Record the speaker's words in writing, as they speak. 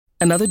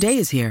Another day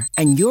is here,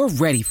 and you're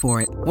ready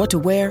for it. What to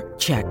wear?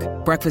 Check.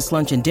 Breakfast,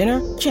 lunch, and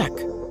dinner? Check.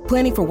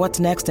 Planning for what's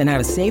next and how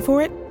to save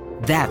for it?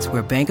 That's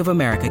where Bank of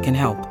America can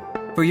help.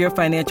 For your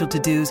financial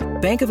to-dos,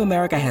 Bank of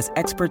America has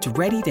experts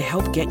ready to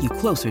help get you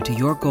closer to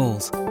your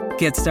goals.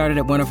 Get started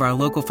at one of our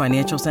local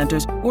financial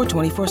centers or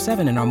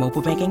 24/7 in our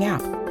mobile banking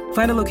app.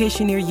 Find a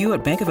location near you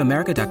at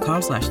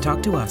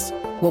bankofamerica.com/talktous.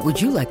 What would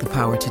you like the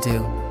power to do?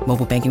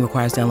 Mobile banking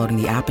requires downloading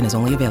the app and is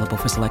only available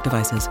for select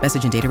devices.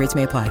 Message and data rates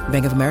may apply.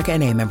 Bank of America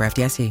N.A., member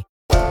FDIC.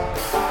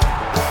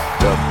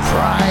 The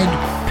pride,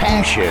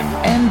 passion,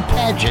 and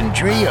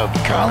pageantry of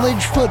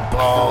college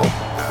football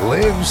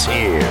lives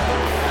here.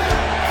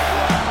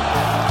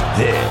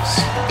 This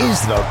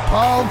is the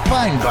Paul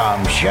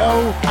Feinbaum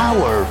Show,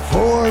 Hour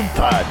 4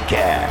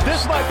 podcast.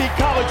 This might be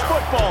college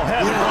football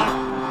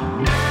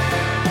heaven.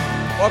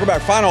 Welcome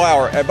back, final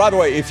hour. And by the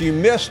way, if you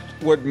missed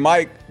what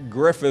Mike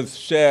Griffith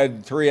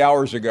said 3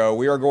 hours ago,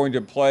 we are going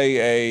to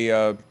play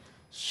a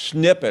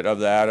snippet of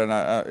that.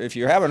 And if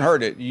you haven't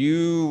heard it,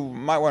 you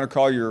might want to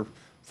call your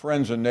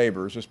friends and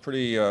neighbors. It's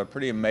pretty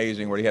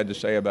amazing what he had to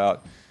say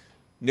about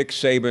Nick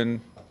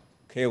Saban,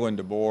 Kalen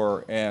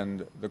DeBoer,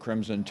 and the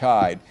Crimson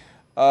Tide.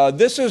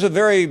 This is a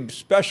very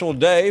special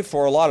day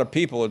for a lot of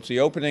people. It's the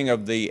opening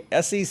of the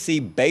SEC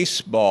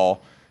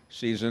baseball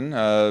season.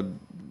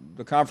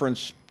 The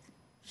conference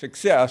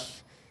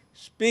success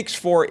speaks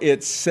for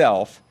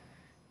itself.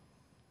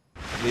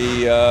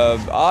 The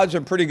odds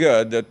are pretty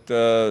good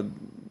that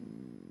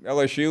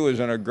LSU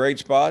is in a great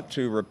spot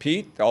to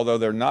repeat, although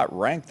they're not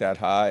ranked that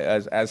high,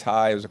 as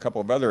high as a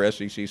couple of other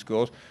SEC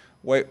schools.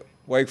 Wake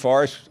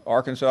Forest,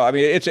 Arkansas. I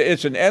mean,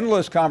 it's an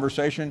endless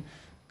conversation.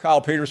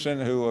 Kyle Peterson,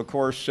 who, of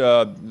course,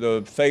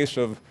 the face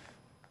of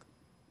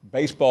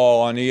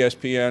baseball on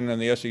ESPN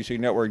and the SEC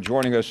Network,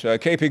 joining us.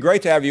 KP,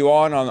 great to have you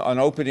on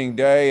opening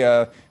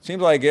day.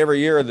 Seems like every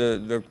year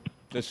the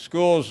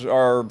schools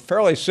are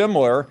fairly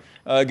similar.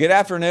 Good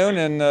afternoon,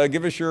 and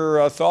give us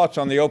your thoughts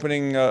on the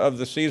opening of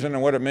the season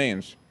and what it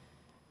means.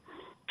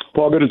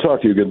 Paul, good to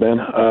talk to you, good man.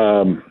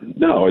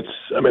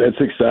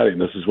 It's exciting.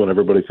 This is when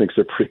everybody thinks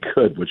they're pretty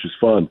good, which is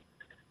fun.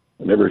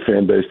 And every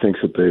fan base thinks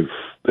that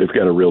they've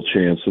got a real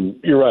chance. And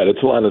you're right,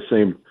 it's a lot of the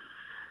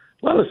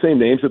same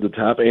names at the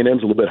top.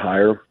 A&M's a little bit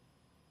higher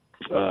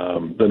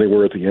than they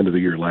were at the end of the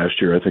year last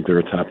year. I think they're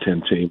a top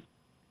 10 team.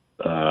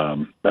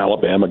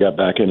 Alabama got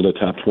back into the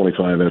top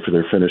 25 after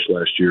their finish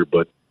last year,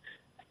 but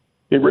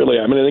I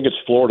think it's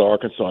Florida,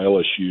 Arkansas,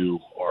 LSU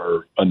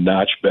are a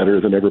notch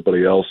better than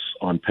everybody else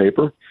on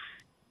paper.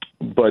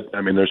 But,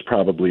 there's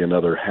probably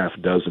another half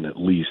dozen at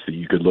least that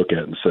you could look at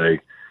and say,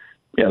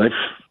 yeah,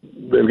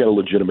 they've got a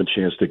legitimate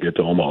chance to get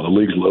to Omaha. The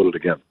league's loaded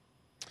again.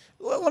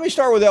 Well, let me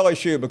start with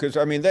LSU because,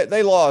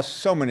 they lost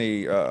so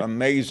many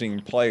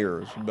amazing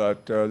players,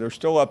 but they're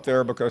still up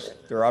there because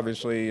they're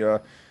obviously they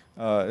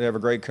have a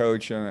great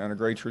coach and a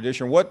great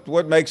tradition.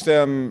 What makes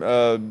them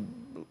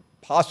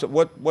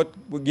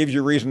what gives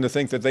you reason to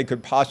think that they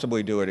could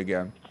possibly do it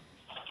again?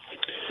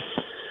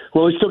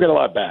 Well, they still got a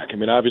lot back.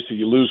 Obviously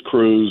you lose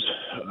Cruz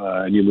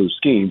and you lose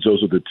Skeens.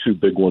 Those are the two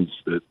big ones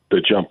that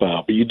jump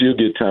out. But you do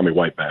get Tommy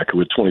White back, who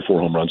had 24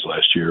 home runs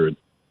last year. And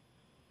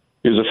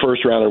he was a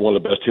first-rounder, one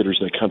of the best hitters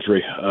in the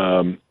country.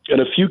 And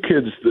a few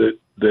kids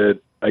that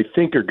I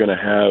think are going to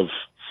have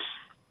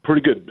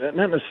pretty good,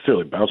 not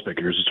necessarily bounce-back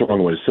years, it's the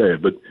wrong way to say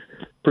it, but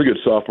pretty good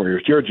sophomore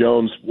years. Jared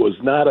Jones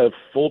was not a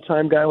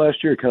full-time guy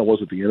last year. He kind of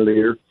was at the end of the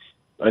year.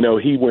 I know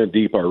he went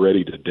deep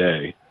already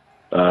today.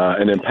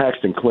 And then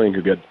Paxton Kling,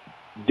 who got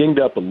dinged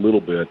up a little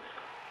bit,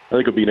 I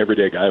think he'll be an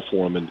everyday guy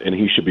for him, and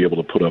he should be able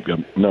to put up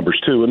numbers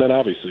too. And then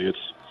obviously it's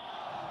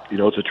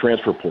a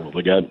transfer portal.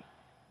 They got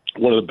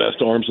one of the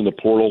best arms in the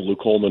portal,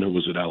 Luke Holman, who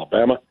was at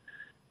Alabama,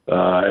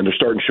 and they're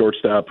starting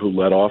shortstop who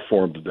led off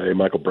for him today.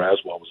 Michael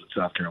Braswell was at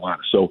South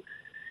Carolina. So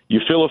you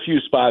fill a few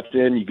spots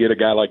in, you get a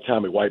guy like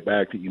Tommy White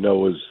back that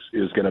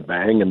is going to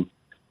bang, and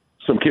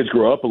some kids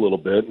grow up a little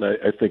bit, and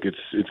I think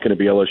it's going to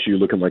be LSU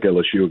looking like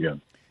LSU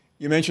again.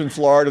 You mentioned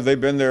Florida. They've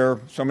been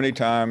there so many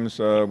times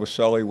with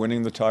Sully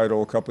winning the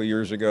title a couple of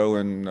years ago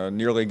and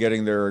nearly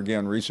getting there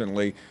again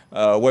recently.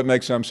 What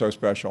makes them so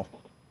special?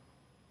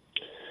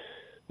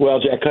 Well,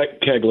 Jack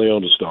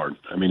Caglione to start.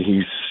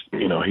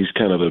 He's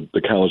kind of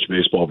the college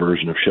baseball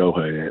version of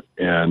Shohei,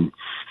 and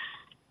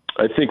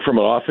I think from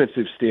an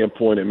offensive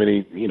standpoint,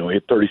 he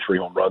hit 33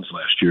 home runs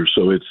last year,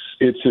 so it's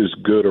as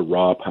good a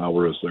raw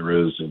power as there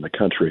is in the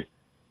country.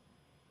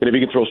 And if he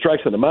can throw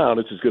strikes on the mound,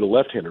 it's as good a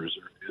left-hander as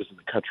there is in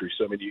the country.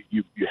 So,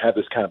 you have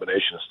this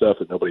combination of stuff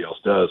that nobody else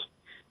does.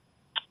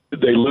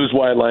 They lose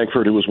Wyatt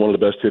Langford, who was one of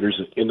the best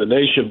hitters in the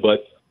nation,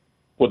 but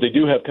what they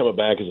do have coming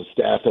back is a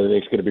staff that I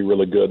think is going to be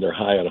really good, and they're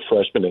high on a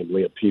freshman named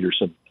Liam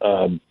Peterson.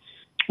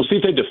 We'll see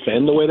if they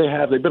defend the way they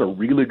have. They've been a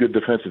really good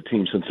defensive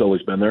team since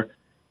Sully's been there.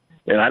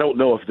 And I don't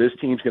know if this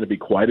team's going to be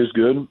quite as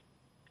good.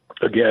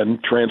 Again,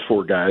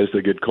 transfer guys.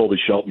 They get Colby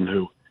Shelton,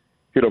 who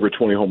hit over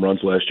 20 home runs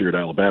last year at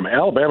Alabama.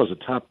 Alabama's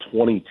a top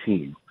 20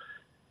 team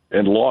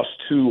and lost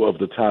two of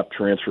the top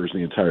transfers in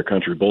the entire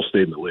country. Both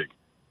stayed in the league.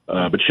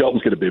 But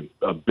Shelton's going to be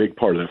a big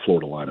part of that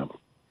Florida lineup.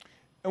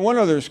 And one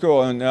other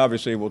school, and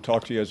obviously we'll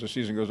talk to you as the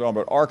season goes on,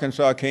 but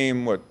Arkansas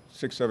came,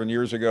 6-7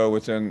 years ago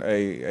within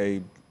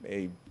an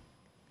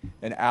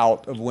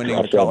out of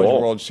winning the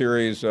College World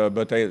Series,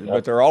 but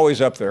they're always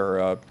up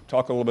there.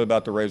 Talk a little bit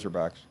about the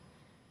Razorbacks.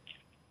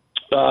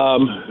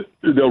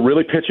 They'll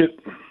really pitch it.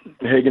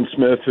 Hagen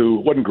Smith, who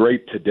wasn't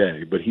great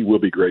today, but he will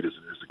be great as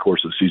the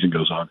course of the season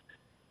goes on.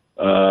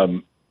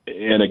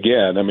 And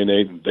again, I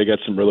mean, they got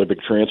some really big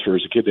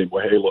transfers. A kid named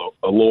Wahelo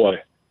Aloy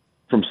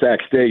from Sac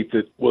State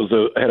that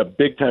had a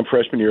big time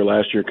freshman year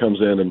last year, comes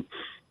in and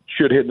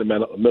should hit in the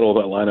middle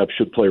of that lineup,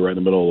 should play right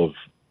in the middle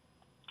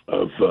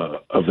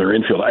of their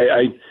infield.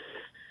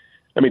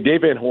 I mean,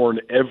 Dave Van Horn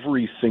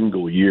every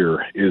single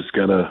year is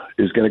gonna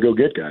go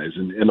get guys,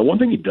 and the one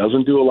thing he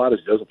doesn't do a lot is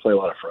he doesn't play a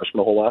lot of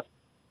freshmen a whole lot.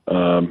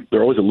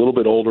 They're always a little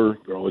bit older.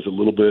 They're always a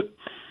little bit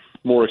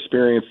more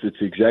experienced. It's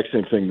the exact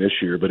same thing this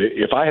year. But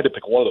if I had to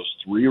pick one of those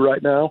three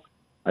right now,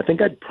 I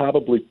think I'd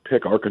probably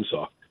pick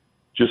Arkansas,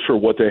 just for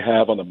what they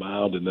have on the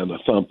mound and then the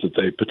thump that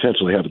they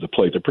potentially have at the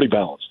plate. They're pretty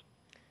balanced.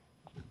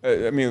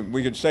 I mean,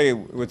 we could say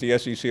with the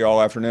SEC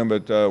all afternoon,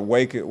 but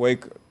Wake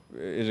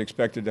is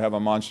expected to have a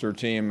monster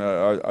team.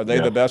 Are they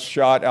the best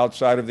shot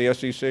outside of the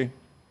SEC?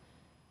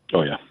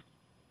 Oh, yeah.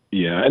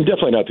 Yeah, and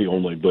definitely not the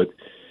only, but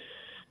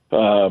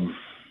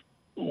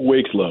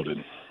Wake's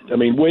loaded. I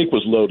mean, Wake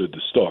was loaded to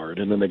start,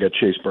 and then they got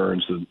Chase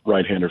Burns, the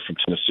right-hander from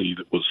Tennessee,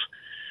 that was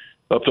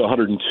up to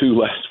 102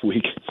 last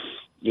week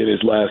in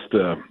his last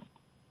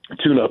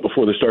tune-up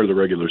before the start of the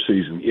regular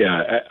season.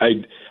 Yeah,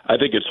 I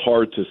think it's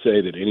hard to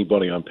say that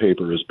anybody on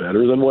paper is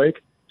better than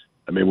Wake.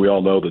 I mean, we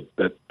all know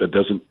that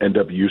doesn't end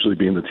up usually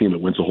being the team that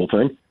wins the whole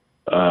thing.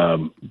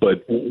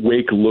 But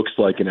Wake looks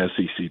like an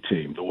SEC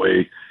team, the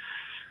way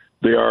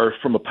they are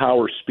from a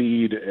power,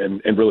 speed,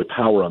 and really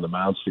power on the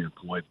mound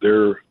standpoint.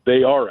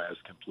 They are as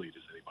complete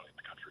as anybody in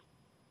the country.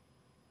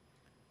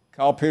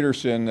 Kyle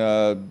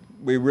Peterson,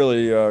 we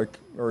really are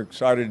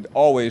excited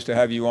always to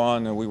have you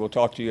on, and we will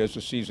talk to you as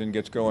the season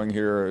gets going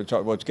here. It's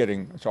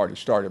already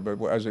started,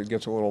 but as it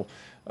gets a little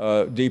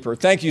deeper.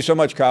 Thank you so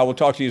much, Kyle. We'll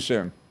talk to you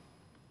soon.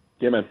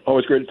 Yeah, man.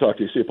 Always great to talk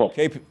to you. See you, Paul.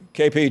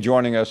 KP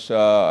joining us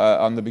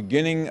on the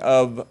beginning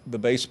of the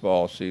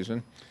baseball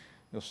season.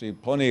 You'll see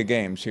plenty of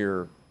games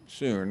here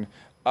soon.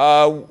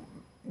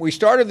 We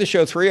started the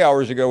show 3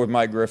 hours ago with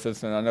Mike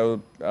Griffith, and I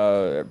know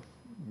a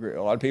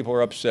lot of people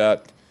are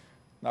upset.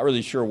 Not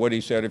really sure what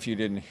he said if you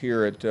didn't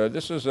hear it.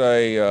 This is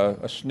a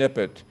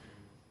snippet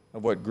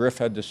of what Griff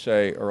had to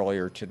say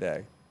earlier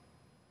today.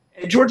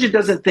 Georgia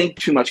doesn't think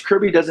too much.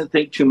 Kirby doesn't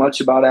think too much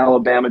about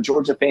Alabama.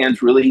 Georgia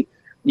fans really,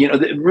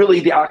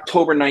 the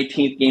October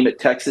 19th game at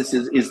Texas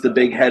is the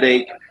big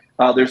headache.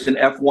 There's an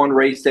F1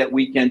 race that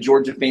weekend.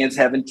 Georgia fans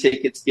having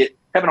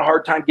a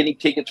hard time getting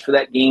tickets for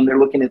that game. They're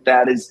looking at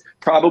that as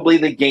probably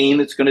the game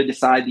that's going to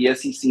decide the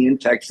SEC in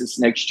Texas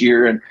next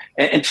year.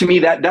 And to me,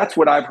 that's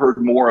what I've heard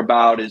more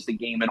about is the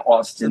game in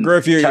Austin.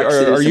 Griff,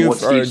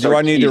 do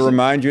I need to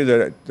remind you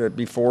that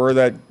before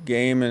that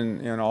game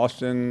in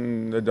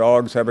Austin, the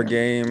Dogs have a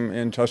game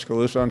in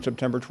Tuscaloosa on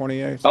September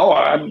 28th? Oh,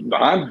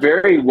 I'm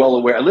very well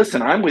aware.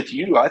 Listen, I'm with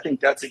you. I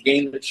think that's a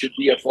game that should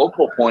be a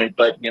focal point.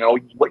 But,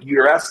 what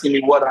you're asking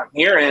me what I'm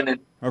hearing, and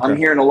okay. I'm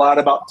hearing a lot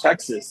about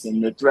Texas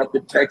and the threat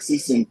that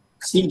Texas and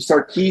Steve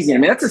Sarkisian. I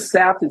mean, that's a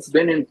staff that's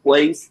been in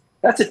place.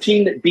 That's a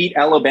team that beat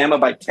Alabama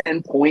by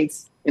 10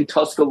 points in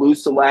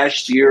Tuscaloosa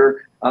last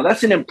year.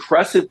 That's an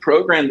impressive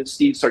program that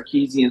Steve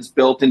Sarkisian's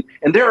built, and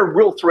they're a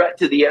real threat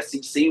to the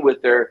SEC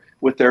with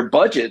their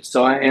budget.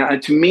 So,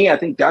 to me, I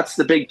think that's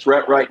the big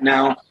threat right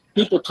now.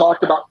 People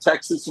talk about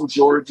Texas and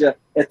Georgia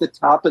at the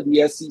top of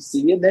the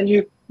SEC, and then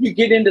you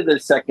get into the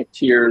second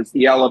tiers,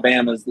 the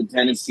Alabamas, the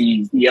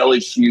Tennessees, the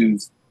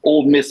LSUs,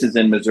 Ole Misses,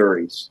 and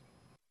Missouris.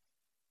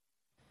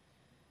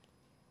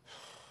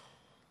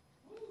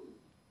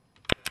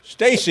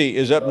 Stacy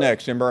is up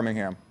next in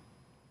Birmingham.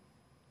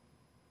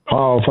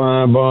 Paul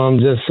Feinbaum,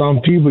 just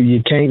some people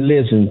you can't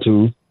listen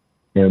to,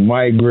 and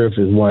Mike Griffith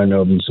is one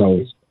of them.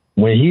 So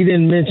when he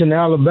didn't mention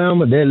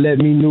Alabama, that let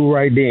me know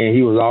right then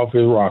he was off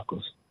his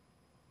rockers.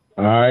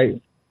 All right.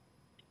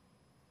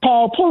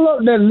 Paul, pull up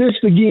that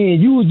list again.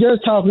 You were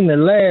just talking to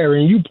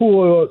Larry, and you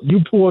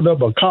pulled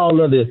up a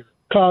call of the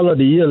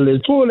year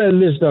list. Pull that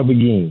list up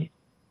again.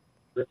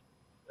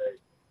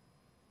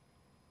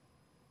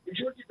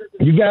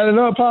 You got it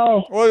up,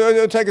 Paul? Well,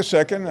 it'll take a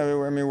second.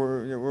 I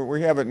mean,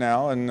 we have it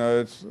now, and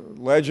it's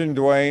Legend,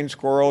 Dwayne,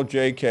 Squirrel,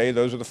 J.K.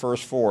 Those are the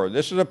first four.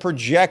 This is a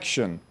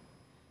projection.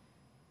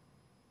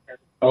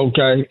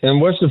 Okay,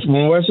 and what's the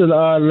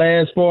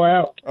last four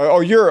out?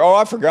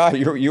 I forgot.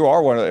 You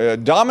are one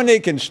of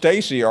Dominic and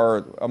Stacy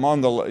are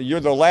you're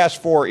the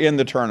last four in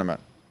the tournament.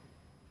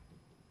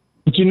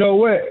 But you know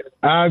what?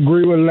 I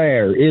agree with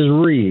Larry. It's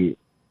rigged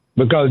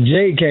because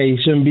J.K.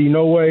 shouldn't be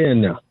nowhere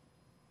in there.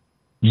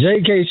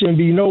 J.K. shouldn't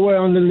be nowhere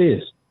on the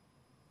list.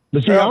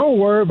 But see, I don't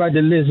worry about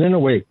the list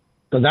anyway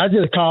because I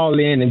just call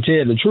in and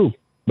tell the truth.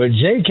 But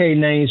J.K.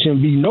 name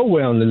shouldn't be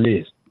nowhere on the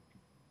list.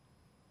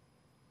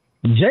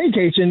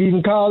 J.K. shouldn't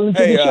even call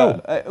into the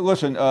show.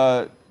 Listen,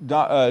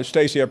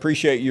 Stacey, I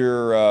appreciate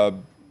your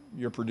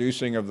your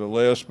producing of the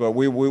list, but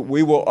we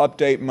will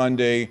update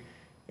Monday,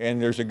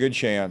 and there's a good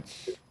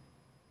chance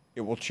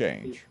it will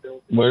change.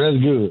 Well,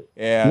 that's good.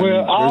 And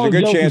well, there's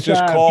a good chance this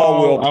call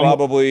Paul, will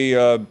probably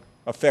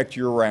affect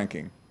your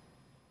ranking.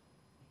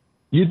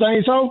 You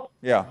think so?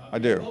 Yeah, I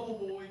do.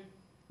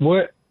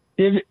 Well,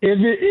 if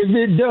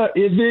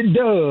it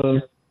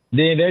does,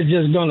 then that's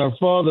just gonna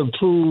further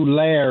prove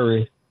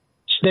Larry's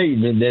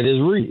statement that it's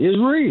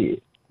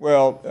rigged.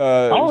 Well,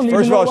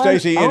 first of all,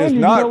 Stacey, it is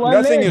not.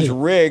 Nothing is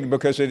rigged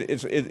because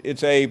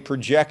it's a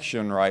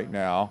projection right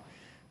now.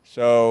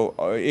 So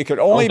it could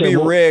only be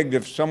rigged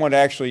if someone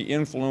actually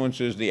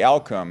influences the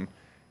outcome.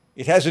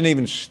 It hasn't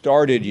even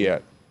started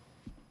yet.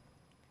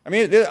 I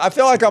mean, I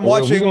feel like I'm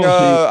watching.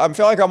 I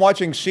feel like I'm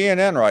watching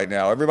CNN right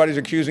now. Everybody's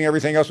accusing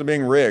everything else of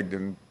being rigged,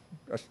 and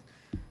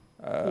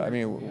I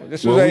mean,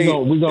 this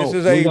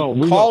is a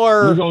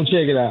caller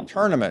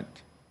tournament.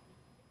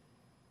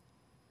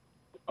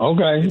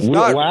 Okay, it's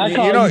not.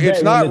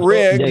 It's not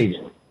rigged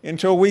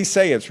until we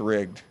say it's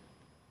rigged.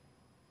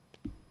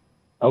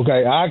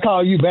 Okay, I'll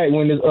call you back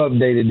when it's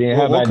updated. Then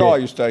we'll call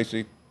you,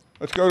 Stacey.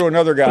 Let's go to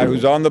another guy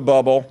who's on the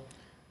bubble.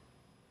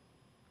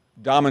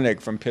 Dominic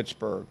from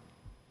Pittsburgh.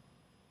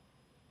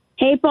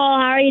 Hey, Paul.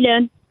 How are you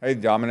doing? Hey,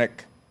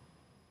 Dominic.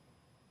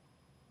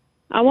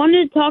 I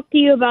wanted to talk to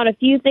you about a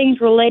few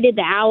things related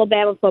to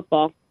Alabama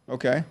football.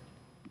 Okay.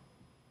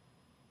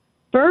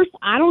 First,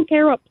 I don't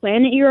care what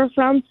planet you're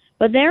from,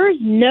 but there is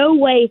no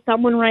way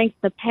someone ranks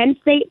the Penn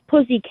State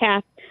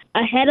Pussycats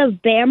ahead of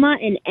Bama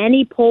in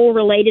any poll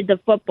related to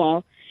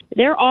football.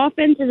 Their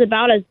offense is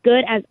about as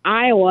good as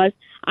Iowa's.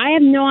 I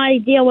have no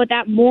idea what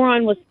that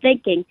moron was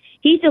thinking.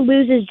 He should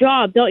lose his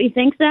job. Don't you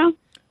think so?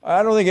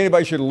 I don't think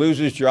anybody should lose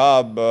his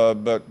job,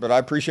 but I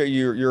appreciate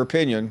your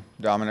opinion,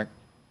 Dominic.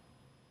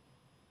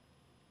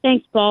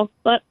 Thanks, Paul.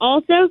 But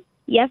also,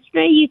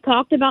 yesterday you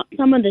talked about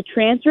some of the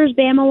transfers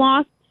Bama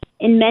lost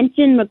and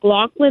mentioned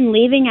McLaughlin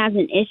leaving as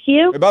an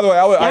issue. Hey, by the way,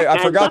 I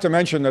forgot to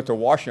mention that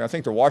I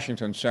think the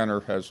Washington Center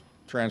has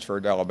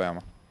transferred to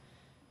Alabama.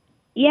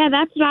 Yeah,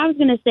 that's what I was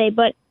going to say.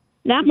 But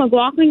that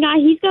McLaughlin guy,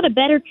 he's got a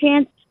better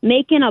chance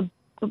making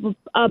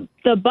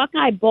the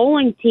Buckeye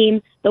bowling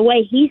team the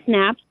way he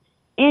snaps.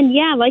 And,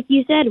 yeah, like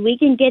you said, we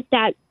can get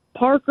that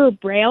Parker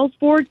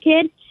Brailsford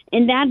kid,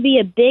 and that'd be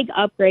a big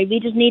upgrade. We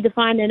just need to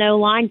find an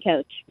O-line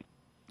coach.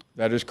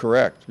 That is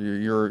correct.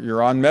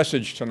 You're on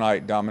message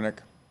tonight,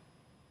 Dominic.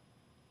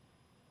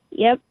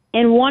 Yep.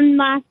 And one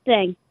last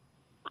thing.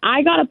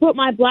 I got to put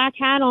my black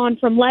hat on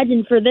from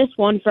Legend for this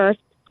one first.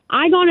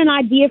 I got an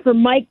idea for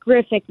Mike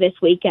Griffith this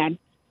weekend.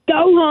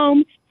 Go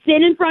home,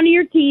 sit in front of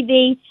your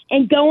TV,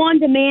 and go on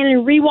demand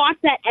and rewatch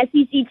that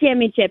SEC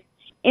championship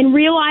and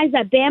realize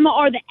that Bama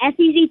are the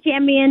SEC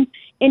champions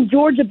and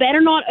Georgia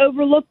better not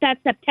overlook that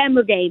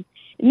September game.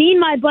 Me and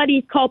my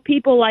buddies call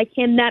people like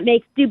him that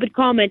make stupid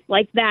comments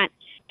like that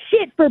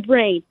shit for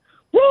brains.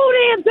 Roll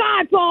damn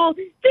Tide, Paul.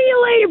 See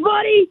you later,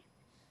 buddy.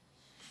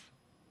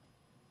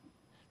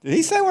 Did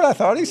he say what I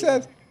thought he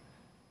said?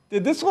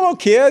 Did this little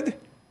kid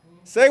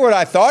say what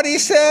I thought he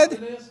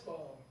said?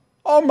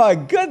 Oh, my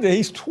goodness.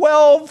 He's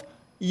 12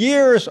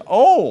 years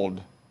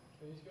old.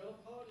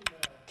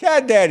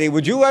 Cat Daddy,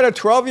 would you let a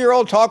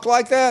 12-year-old talk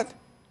like that?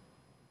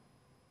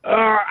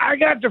 I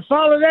got to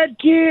follow that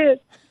kid.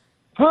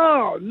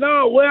 Oh,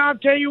 no. Well, I'll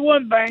tell you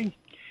one thing.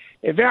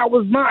 If that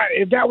was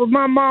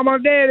my mom or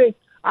daddy,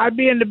 I'd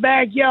be in the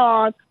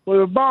backyard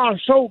with a bar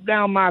of soap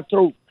down my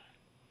throat.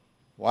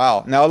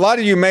 Wow. Now, a lot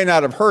of you may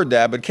not have heard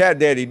that, but Cat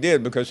Daddy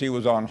did because he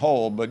was on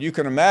hold. But you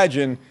can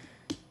imagine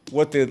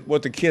what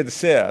the kid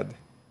said.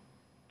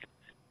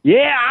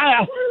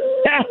 Yeah,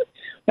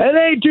 that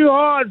ain't too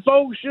hard,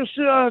 folks. Just,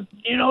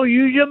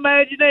 use your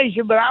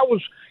imagination. But I was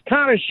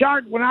kind of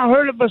shocked when I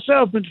heard it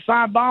myself, Mr.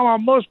 Feinbaum. I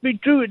must be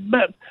true. It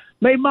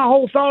made my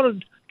whole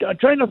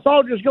train of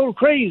thought just go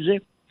crazy.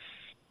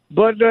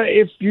 But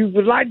if you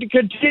would like to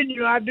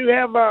continue, I do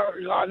have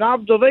an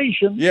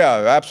observation. Yeah,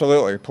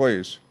 absolutely.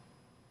 Please.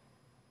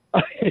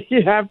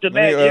 You have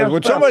to.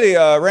 Would somebody,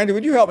 Randy,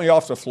 would you help me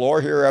off the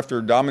floor here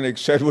after Dominic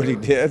said what he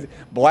did?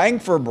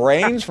 Blank for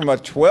brains from a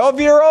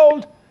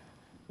 12-year-old?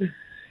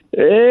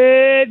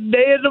 Day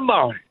in the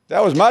morning.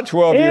 That was my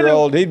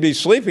 12-year-old. He'd be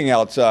sleeping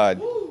outside.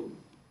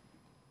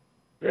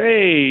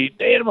 Hey,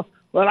 day in the morning.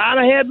 Well, I'd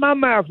have had my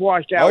mouth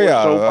washed out. Oh,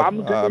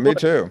 yeah. Me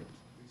too.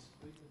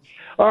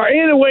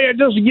 Anyway,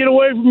 just to get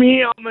away from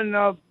him, and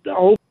I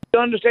hope he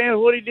understands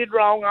what he did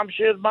wrong. I'm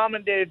sure his mom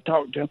and dad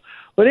talked to him.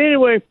 But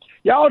anyway,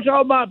 y'all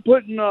talk about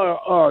putting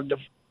the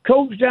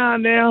coach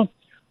down there on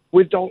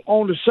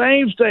the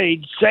same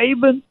stage,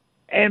 Saban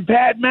and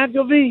Pat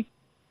McAfee.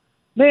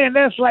 Man,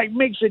 that's like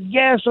mixing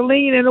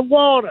gasoline in the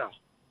water.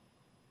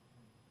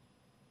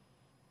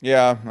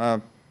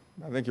 Yeah,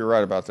 I think you're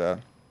right about that.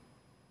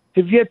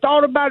 Have you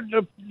thought about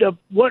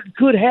what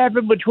could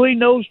happen between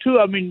those two?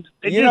 I mean,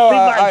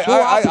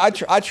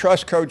 I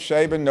trust Coach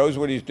Saban knows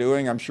what he's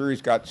doing. I'm sure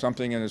he's got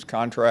something in his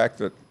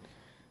contract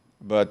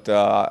but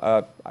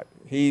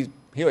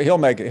he'll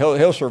make it.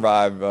 He'll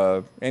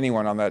survive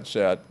anyone on that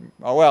set.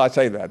 Oh, well, I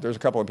say that. There's a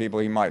couple of people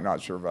he might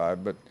not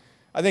survive, but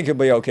I think he'll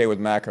be okay with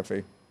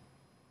McAfee.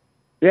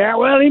 Yeah,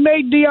 well, he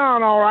made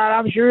Dion all right.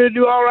 I'm sure he'll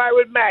do all right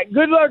with Matt.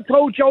 Good luck,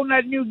 Coach, on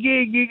that new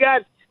gig you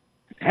got.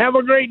 Have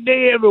a great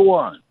day,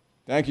 everyone.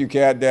 Thank you,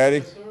 Cat Daddy.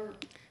 Yes,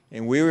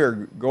 and we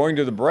are going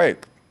to the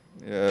break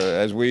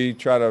as we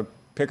try to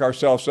pick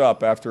ourselves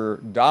up after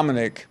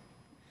Dominic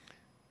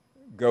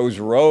goes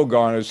rogue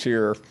on us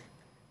here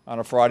on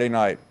a Friday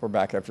night. We're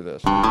back after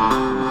this.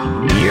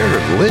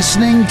 You're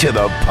listening to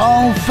the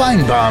Paul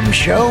Feinbaum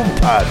Show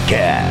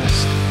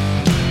podcast.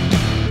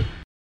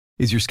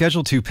 Is your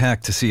schedule too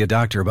packed to see a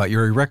doctor about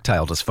your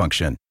erectile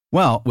dysfunction?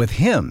 Well, with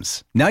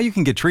Hims, now you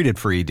can get treated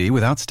for ED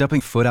without stepping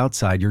foot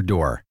outside your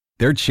door.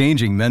 They're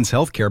changing men's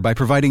healthcare by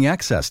providing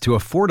access to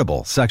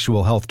affordable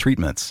sexual health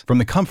treatments from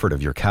the comfort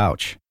of your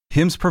couch.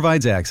 Hims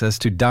provides access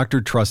to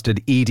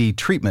doctor-trusted ED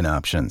treatment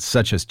options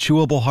such as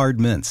chewable hard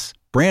mints,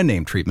 brand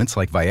name treatments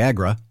like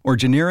Viagra, or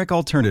generic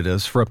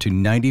alternatives for up to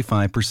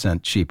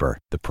 95% cheaper.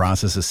 The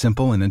process is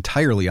simple and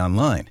entirely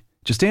online.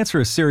 Just answer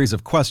a series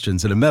of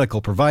questions and a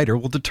medical provider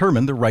will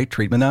determine the right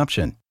treatment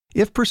option.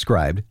 If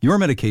prescribed, your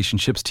medication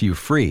ships to you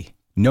free.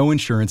 No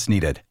insurance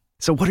needed.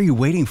 So what are you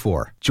waiting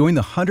for? Join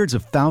the hundreds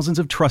of thousands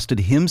of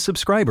trusted Hims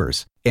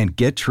subscribers and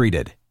get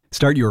treated.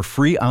 Start your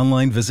free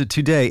online visit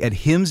today at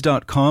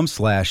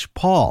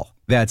hims.com/Paul.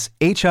 That's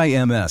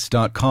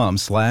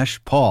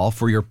HIMS.com/Paul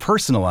for your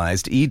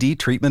personalized ED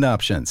treatment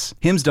options.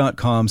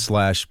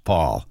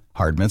 hims.com/Paul.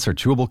 Hard mints are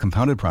chewable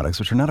compounded products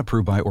which are not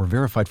approved by or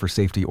verified for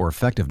safety or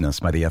effectiveness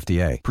by the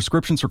FDA.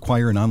 Prescriptions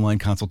require an online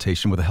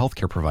consultation with a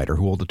healthcare provider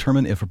who will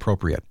determine if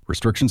appropriate.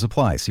 Restrictions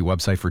apply. See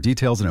website for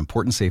details and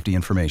important safety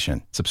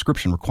information.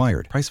 Subscription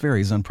required. Price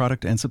varies on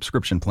product and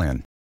subscription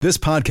plan. This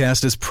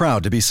podcast is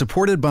proud to be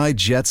supported by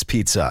Jets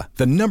Pizza,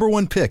 the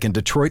 #1 pick in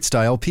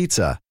Detroit-style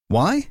pizza.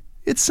 Why?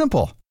 It's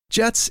simple.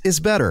 Jets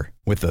is better.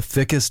 With the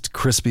thickest,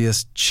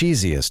 crispiest,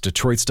 cheesiest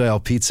Detroit-style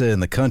pizza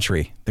in the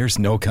country, there's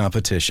no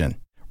competition.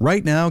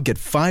 Right now, get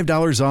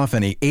 $5 off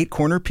any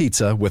 8-corner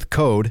pizza with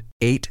code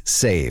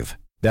 8SAVE.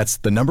 That's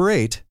the number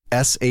 8,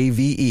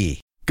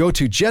 SAVE. Go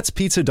to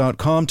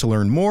jetspizza.com to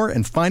learn more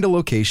and find a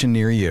location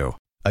near you.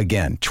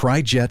 Again,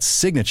 try Jet's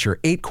signature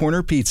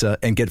 8-corner pizza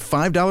and get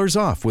 $5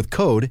 off with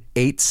code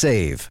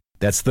 8SAVE.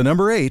 That's the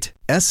number 8,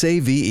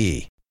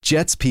 SAVE.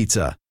 Jet's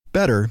Pizza.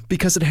 Better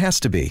because it has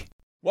to be.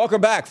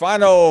 Welcome back.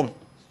 Final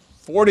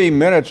 40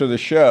 minutes of the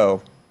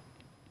show.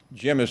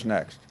 Jim is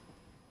next.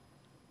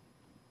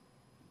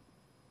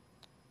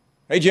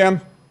 Hey, Jim.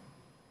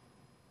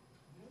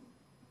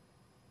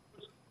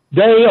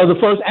 Day of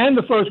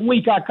the first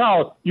week I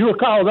called. You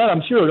recall that,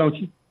 I'm sure, don't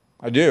you?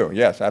 I do.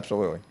 Yes,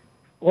 absolutely.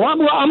 Well, I'm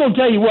going to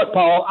tell you what,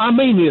 Paul. I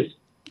mean this.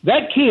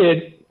 That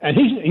kid, and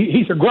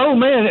he's a grown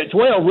man at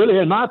 12, really,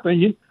 in my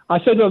opinion. I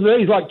said the other day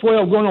he's like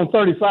 12 going on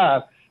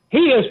 35.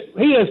 He is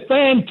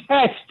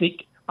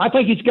fantastic. I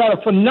think he's got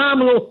a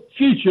phenomenal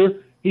future.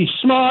 He's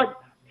smart.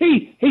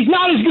 He's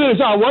not as good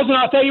as I was, and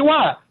I'll tell you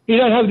why. He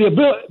doesn't have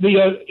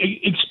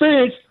the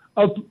experience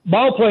of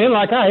ball playing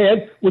like I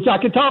had, which I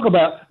could talk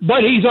about.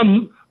 But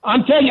I'm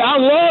telling you, I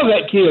love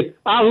that kid.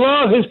 I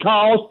love his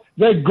calls.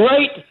 They're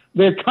great.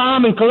 They're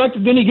calm and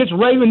collected. Then he gets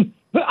raving.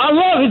 I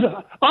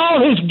love all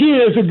his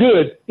gears are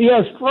good. He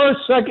has first,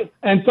 second,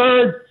 and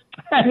third,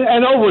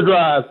 and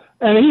overdrive.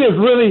 And he's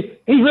really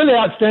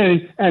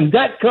outstanding. And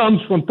that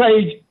comes from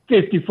page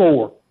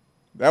 54.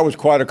 That was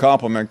quite a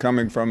compliment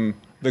coming from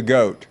the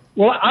GOAT.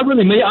 Well, I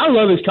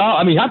love his call.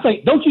 I mean, I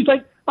think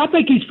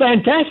he's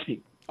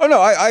fantastic. Oh, no,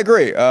 I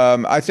agree.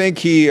 I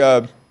think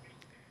I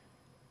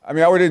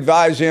would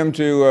advise him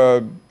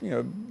to,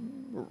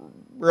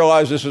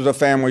 realize this is a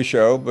family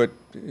show, but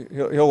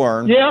he'll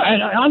learn. Yeah,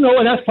 and I know,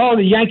 and that's part of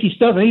the Yankee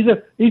stuff. And he's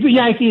a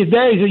Yankee. His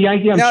daddy's a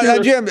Yankee, I'm sure. Now,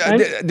 Jim,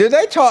 did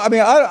they talk? I mean,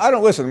 I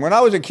don't listen. When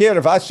I was a kid,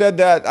 if I said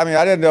that, I mean,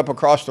 I'd end up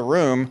across the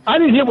room. I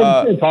didn't hear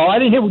what he said, Paul. I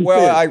didn't hear what he said.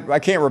 Well, I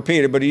can't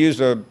repeat it, but he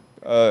used an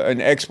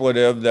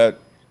expletive that,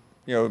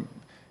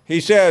 he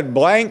said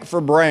blank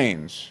for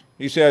brains.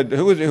 He said,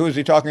 who was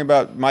he talking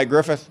about? Mike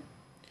Griffith?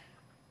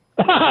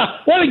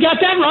 Well, he got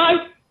that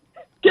right.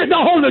 Don't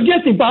hold it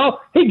against him, Paul.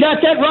 He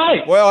got that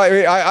right. Well,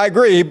 I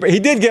agree. He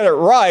did get it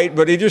right,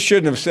 but he just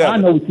shouldn't have said it. I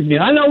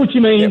know what you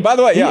mean. Yeah, by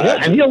the way,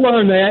 and he'll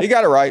learn that. He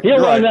got it right. He'll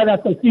learn that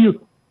after a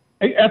few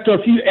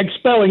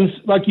expellings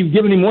like you've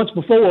given him once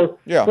before.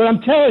 Yeah. But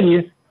I'm telling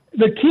you,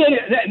 the kid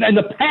and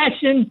the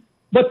passion,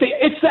 but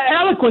it's the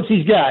eloquence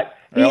he's got.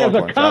 He has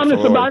a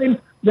calmness about him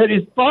that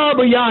is far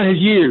beyond his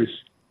years.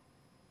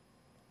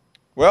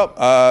 Well,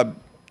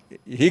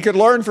 he could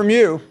learn from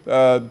you.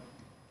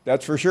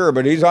 That's for sure.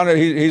 But he's on it.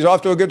 He's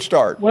off to a good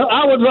start. Well,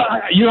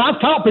 I've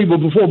taught people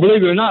before.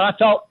 Believe it or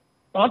not, I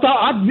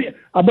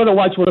better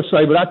watch what I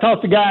say. But I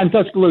taught the guy in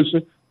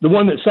Tuscaloosa, the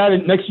one that sat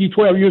next to you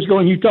 12 years ago,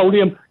 and you told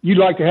him you'd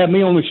like to have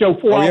me on the show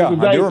 4 hours a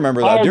day. I do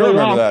remember that.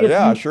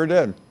 Yeah, I sure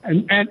did.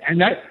 And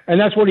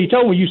that's what he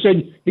told me. You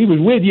said he was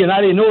with you, and I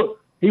didn't know it.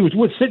 He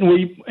was sitting with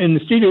you in the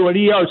studio at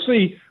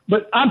ERC.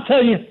 But I'm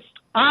telling you,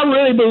 I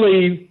really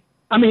believe.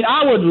 I mean,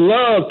 I would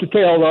love to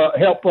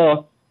help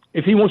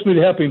if he wants me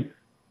to help him.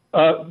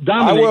 Dominic.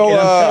 I will.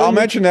 I'll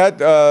mention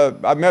that.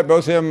 I met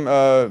both him.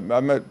 I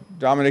met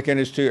Dominic and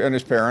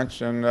his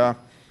parents, and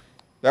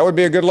That would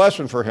be a good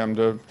lesson for him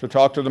to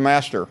talk to the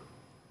master.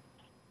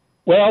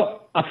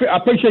 Well, I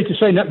appreciate you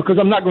saying that because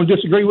I'm not going to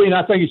disagree with you,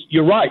 and I think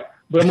you're right.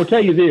 But I'm going to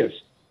tell you this,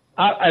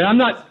 and I'm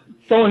not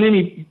throwing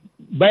any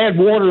bad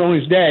water on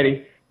his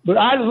daddy, but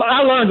I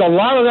learned a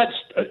lot of that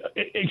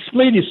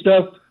expletive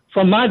stuff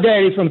from my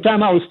daddy from the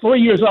time I was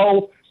 3 years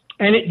old,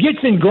 and it gets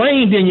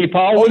ingrained in you,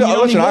 Paul. Oh,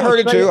 no, listen, I heard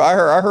it too.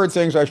 I heard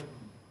things I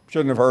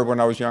shouldn't have heard when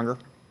I was younger.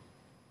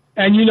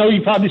 And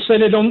you probably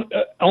said it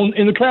on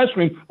in the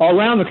classroom or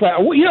around the class.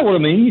 Well, you know what I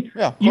mean?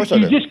 Yeah, of course I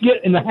do. You just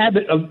get in the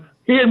habit of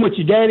hearing what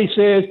your daddy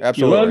says.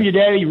 Absolutely. You love your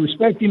daddy, you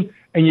respect him,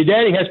 and your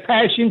daddy has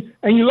passion,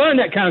 and you learn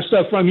that kind of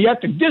stuff from him. You have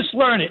to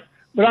dislearn it.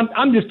 But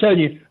I'm just telling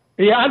you,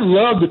 yeah, I'd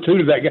love to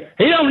tutor that guy.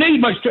 He don't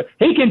need much.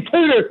 He can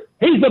tutor.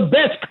 He's the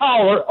best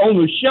caller on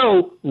the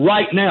show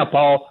right now,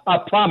 Paul. I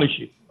promise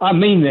you. I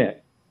mean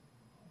that.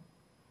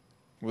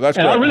 Well, that's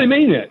and great. I really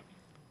mean that.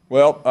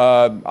 Well,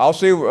 I'll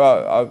see.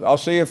 I'll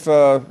see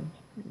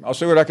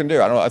what I can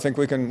do. I think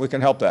we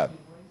can help that.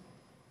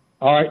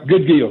 All right.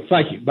 Good deal.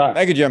 Thank you. Bye.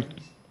 Thank you, Jim.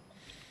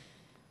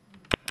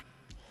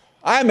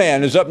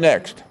 I-Man is up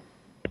next.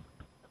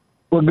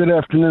 Well, good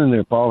afternoon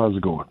there, Paul. How's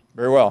it going?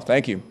 Very well.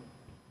 Thank you.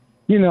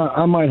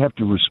 I might have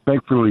to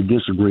respectfully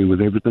disagree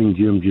with everything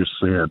Jim just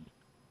said.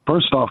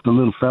 First off, the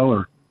little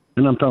feller,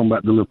 and I'm talking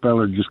about the little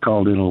feller just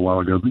called in a little while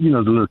ago, but the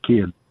little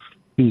kid.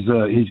 He's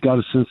got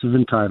a sense of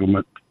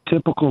entitlement.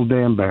 Typical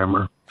Dan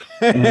Bammer.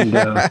 And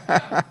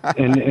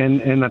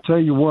and I tell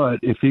you what,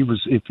 if he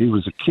was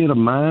a kid of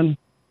mine,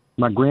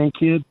 my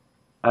grandkid,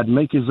 I'd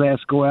make his ass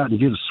go out and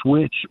get a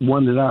switch,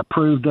 one that I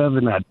approved of,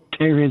 and I'd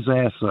tear his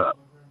ass up.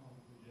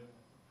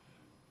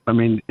 I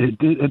mean,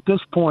 at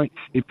this point,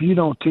 if you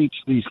don't teach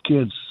these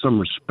kids some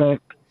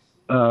respect,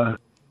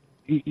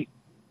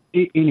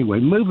 anyway,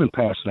 moving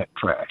past that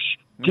trash,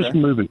 just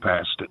moving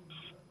past it.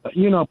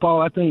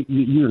 Paul, I think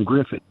you and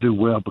Griffith do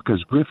well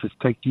because Griffith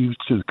takes you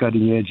to the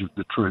cutting edge of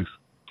the truth.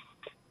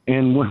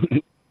 And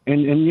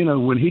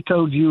when he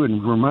told you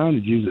and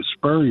reminded you that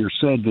Spurrier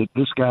said that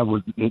this guy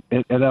was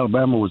at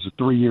Alabama was a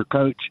 3-year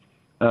coach,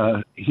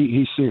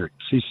 he's serious.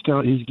 He's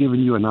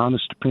giving you an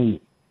honest opinion.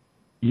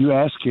 You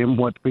ask him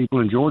what the people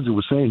in Georgia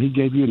were saying, he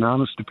gave you an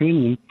honest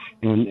opinion,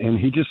 and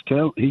he's just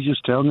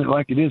telling it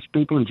like it is.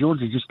 People in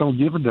Georgia just don't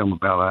give a damn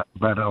about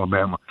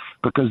Alabama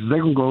because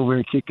they're going to go over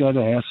and kick that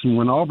ass, and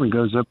when Auburn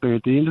goes up there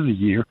at the end of the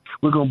year,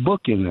 we're going to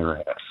book in their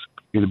ass.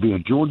 It'll be a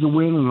Georgia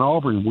win and an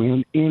Auburn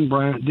win in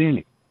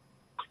Bryant-Denny.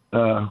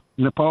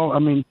 Paul, I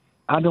mean,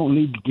 I don't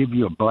need to give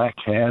you a black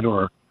hat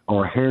or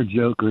a hair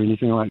joke or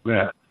anything like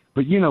that,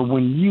 but,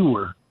 when you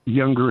were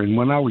younger and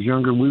when I was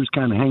younger, we was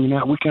kind of hanging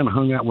out. We kind of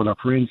hung out with our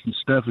friends and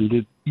stuff and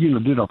did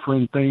our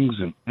friend things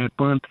and had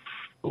fun.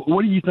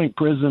 What do you think,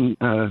 Prison,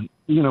 when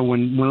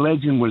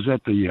Legend was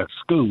at the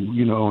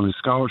school, on his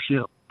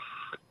scholarship,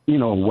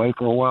 away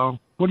for a while,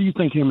 what do you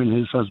think him and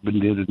his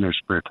husband did in their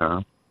spare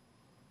time?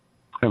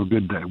 Have a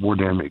good day. War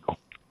Damn Eagle.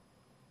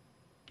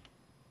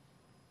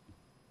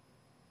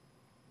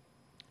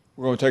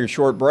 We're going to take a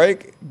short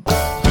break.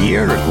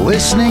 You're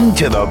listening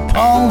to the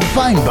Paul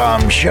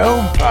Feinbaum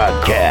Show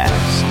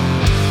podcast.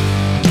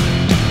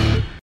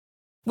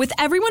 With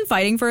everyone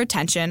fighting for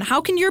attention, how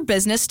can your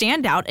business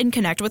stand out and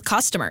connect with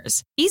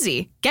customers?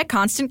 Easy. Get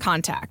Constant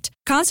Contact.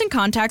 Constant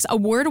Contact's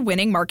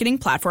award-winning marketing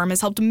platform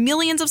has helped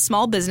millions of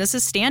small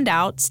businesses stand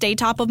out, stay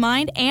top of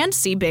mind, and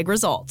see big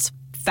results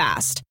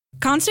fast.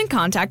 Constant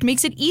Contact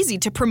makes it easy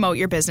to promote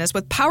your business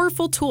with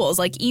powerful tools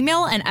like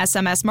email and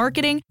SMS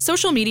marketing,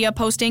 social media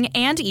posting,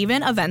 and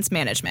even events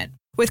management.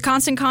 With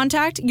Constant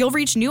Contact, you'll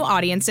reach new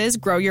audiences,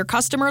 grow your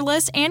customer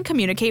list, and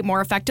communicate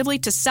more effectively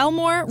to sell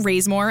more,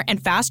 raise more,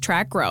 and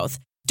fast-track growth.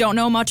 Don't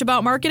know much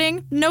about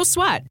marketing? No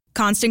sweat.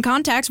 Constant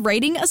Contact's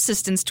writing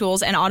assistance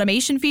tools and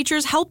automation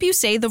features help you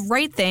say the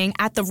right thing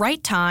at the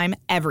right time,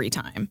 every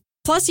time.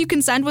 Plus, you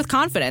can send with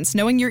confidence,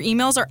 knowing your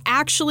emails are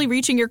actually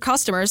reaching your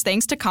customers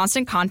thanks to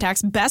Constant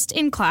Contact's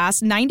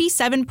best-in-class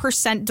 97%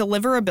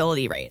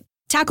 deliverability rate.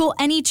 Tackle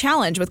any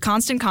challenge with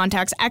Constant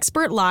Contact's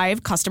expert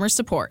live customer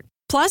support.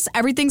 Plus,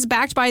 everything's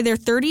backed by their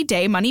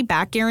 30-day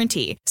money-back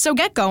guarantee. So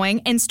get going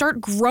and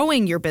start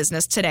growing your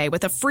business today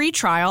with a free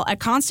trial at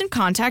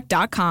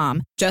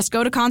ConstantContact.com. Just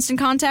go to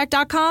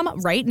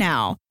ConstantContact.com right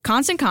now.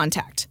 Constant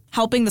Contact,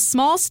 helping the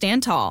small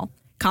stand tall.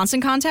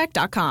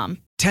 ConstantContact.com.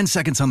 10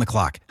 seconds on the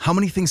clock. How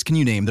many things can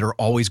you name that are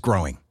always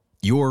growing?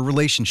 Your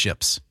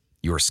relationships,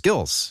 your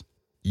skills,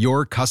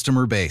 your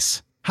customer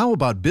base. How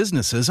about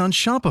businesses on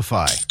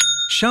Shopify?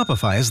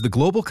 Shopify is the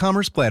global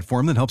commerce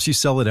platform that helps you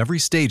sell at every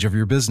stage of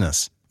your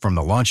business. From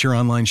the launch your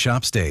online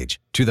shop stage,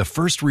 to the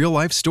first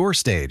real-life store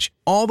stage,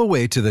 all the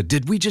way to the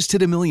did we just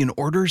hit a million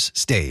orders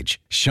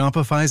stage,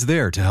 Shopify's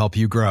there to help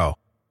you grow.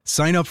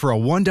 Sign up for a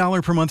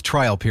 $1 per month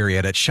trial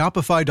period at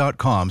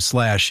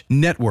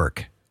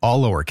shopify.com/network,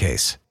 all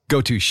lowercase.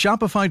 Go to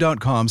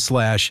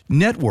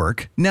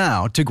shopify.com/network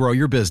now to grow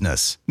your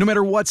business, no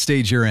matter what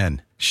stage you're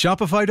in.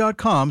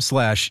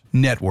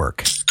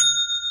 Shopify.com/network.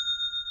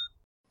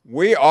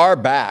 We are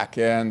back,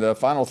 and the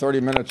final 30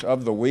 minutes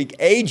of the week.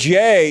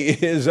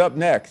 AJ is up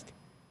next.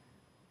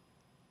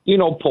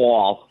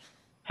 Paul,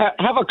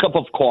 have a cup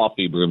of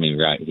coffee brewing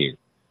right here.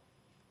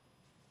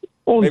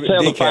 want to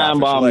tell the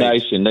Feinbaum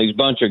Nation, these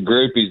bunch of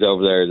groupies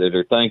over there that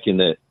are thinking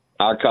that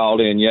I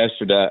called in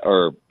yesterday,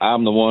 or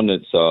I'm the one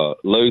that's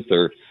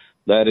Luther.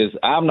 That is,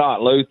 I'm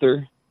not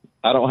Luther.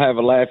 I don't have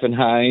a laughing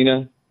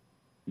hyena,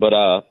 but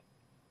I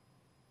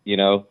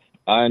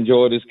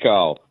enjoyed his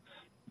call.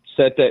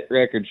 Set that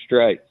record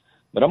straight.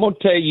 But I'm going to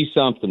tell you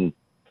something.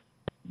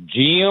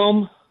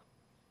 Jim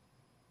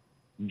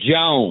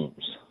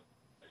Jones.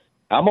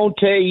 I'm going to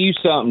tell you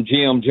something,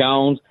 Jim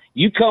Jones.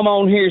 You come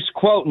on here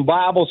quoting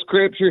Bible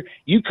scripture.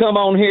 You come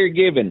on here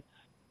giving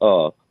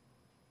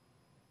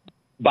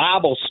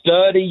Bible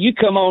study. You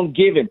come on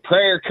giving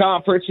prayer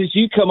conferences.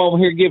 You come on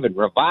here giving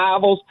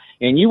revivals.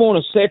 And you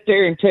want to sit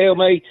there and tell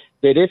me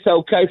that it's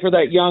okay for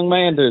that young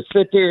man to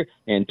sit there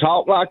and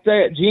talk like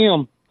that,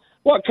 Jim?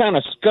 What kind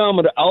of scum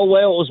of the, it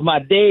was my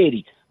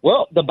daddy.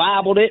 Well, the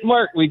Bible didn't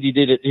work with you,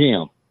 did it,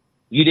 Jim?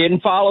 You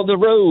didn't follow the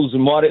rules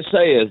and what it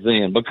says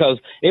then, because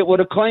it would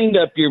have cleaned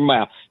up your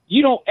mouth.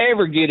 You don't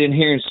ever get in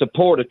here and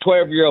support a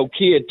 12-year-old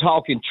kid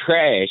talking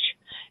trash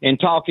and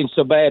talking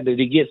so bad that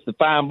he gets the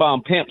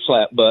Feinbaum pimp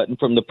slap button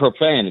from the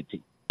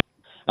profanity.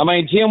 I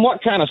mean, Jim,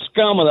 what kind of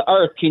scum of the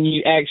earth can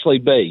you actually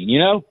be, you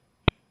know?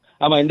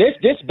 I mean,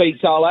 this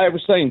beats all I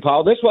ever seen,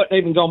 Paul. This wasn't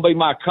even going to be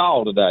my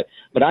call today.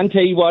 But I can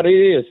tell you what it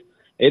is.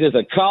 It is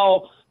a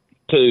call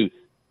to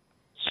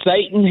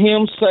Satan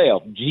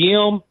himself,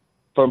 Jim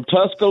from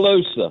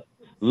Tuscaloosa,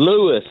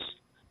 Lewis,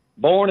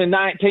 born in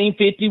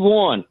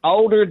 1951,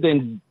 older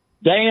than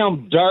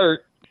damn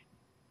dirt,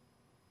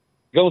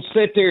 gonna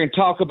sit there and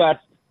talk about,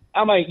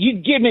 I mean, you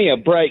give me a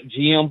break,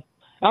 Jim.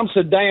 I'm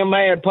so damn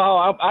mad,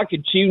 Paul. I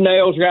could chew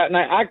nails right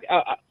now.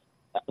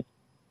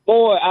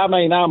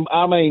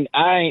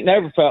 I ain't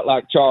never felt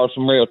like Charles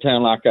from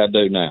Reeltown like I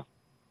do now.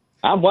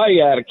 I'm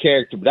way out of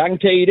character, but I can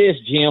tell you this,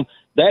 Jim,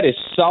 that is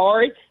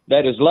sorry.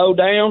 That is low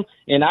down,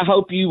 and I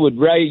hope you wouldn't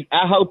raise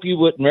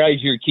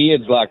your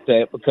kids like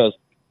that, because,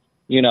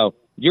 you know,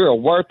 you're a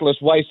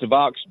worthless waste of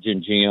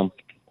oxygen, Jim.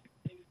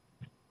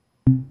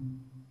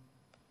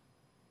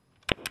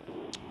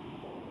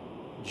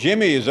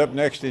 Jimmy is up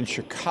next in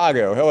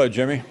Chicago. Hello,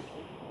 Jimmy.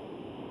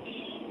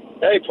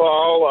 Hey,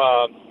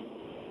 Paul.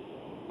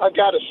 I've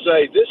got to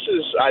say, this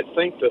is, I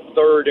think, the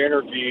third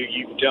interview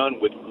you've done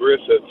with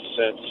Griffith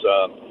since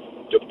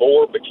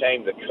DeBoer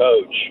became the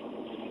coach.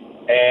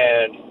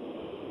 And,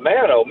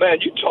 man, oh,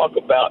 man, you talk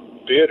about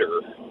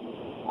bitter.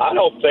 I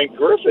don't think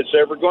Griffith's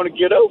ever going to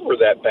get over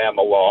that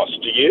Bama loss.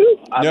 Do you?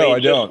 I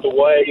don't. Just the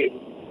way,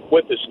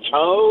 with his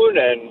tone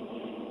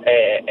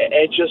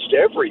and just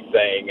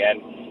everything.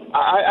 And,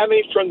 I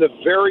mean, from the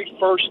very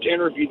first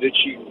interview that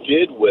you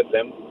did with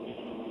him,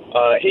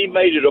 he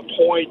made it a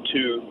point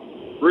to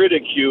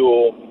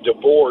ridicule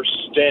DeBoer's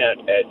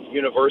stint at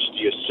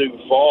University of Sioux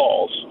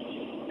Falls.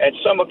 And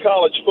some of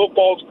college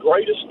football's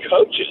greatest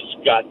coaches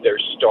got their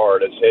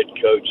start as head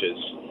coaches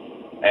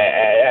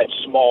at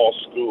small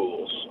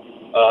schools.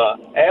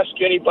 Ask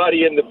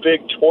anybody in the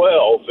Big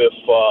 12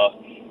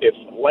 if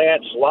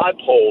Lance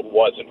Leipold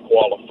wasn't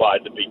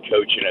qualified to be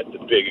coaching at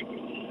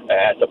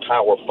the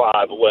Power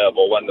 5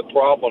 level, and the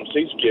problems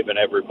he's given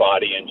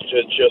everybody in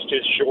just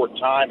his short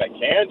time at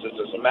Kansas.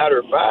 As a matter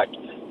of fact,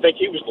 I think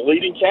he was the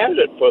leading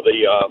candidate for the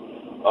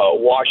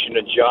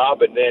Washington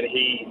job, and then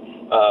he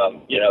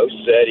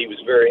said he was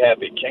very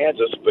happy at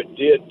Kansas, but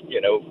did,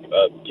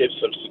 give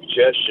some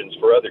suggestions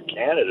for other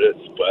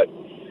candidates. But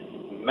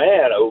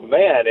man, oh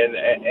man,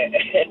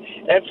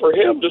 and for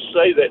him to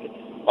say that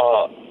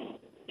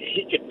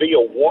he could be a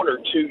 1 or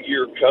 2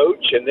 year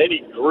coach, and then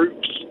he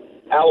groups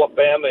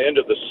Alabama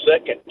into the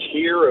second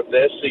tier of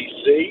the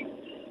SEC.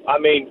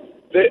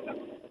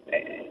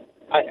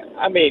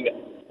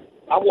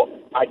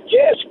 I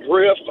guess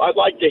Griff, I'd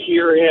like to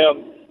hear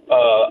him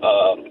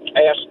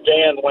ask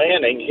Dan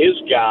Lanning, his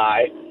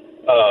guy,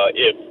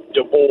 if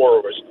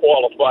DeBoer was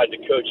qualified to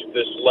coach at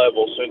this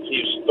level, since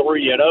he's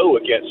 3-0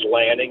 against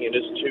Lanning in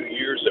his 2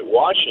 years at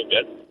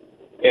Washington,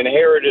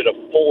 inherited a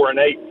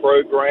 4-8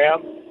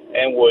 program,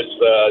 and was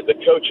the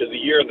coach of the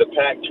year in the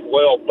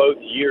Pac-12 both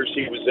years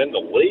he was in the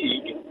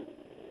league.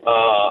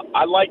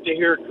 I'd like to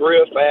hear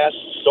Griff ask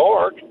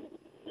Sark,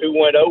 who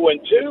went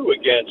 0-2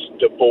 against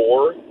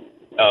DeBoer,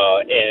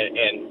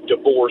 and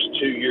DeBoer's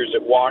 2 years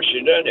at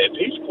Washington, if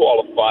he's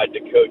qualified to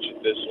coach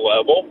at this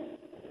level.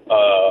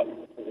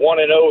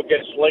 1-0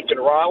 against Lincoln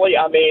Riley.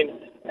 I mean,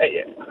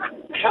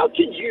 how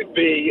can you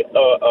be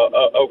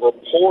a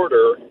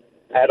reporter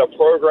at a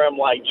program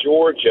like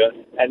Georgia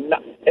and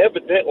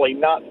evidently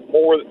know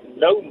more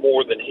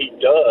than he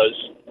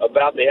does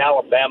about the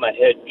Alabama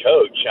head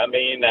coach? I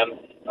mean,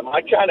 am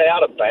I kind of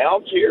out of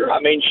bounds here? I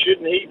mean,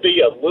 shouldn't he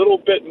be a little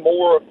bit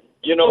more,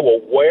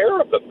 aware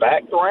of the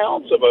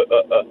background of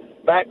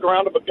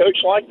a coach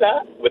like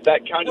that with that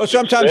kind of? Well,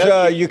 sometimes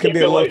you can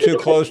be a little too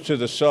close to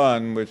the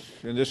sun, which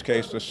in this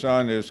case the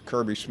sun is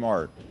Kirby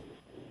Smart.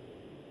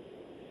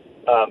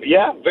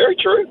 Yeah, very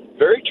true,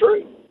 very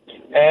true.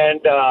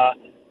 And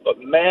but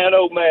man,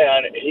 oh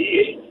man,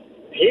 he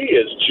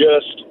is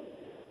just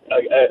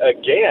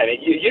again.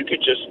 You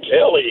could just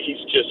tell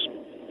he's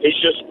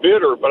just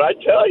bitter. But I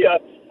tell you,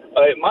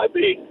 it might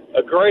be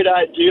a great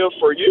idea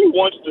for you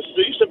once the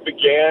season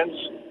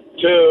begins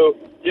to,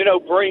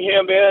 bring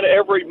him in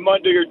every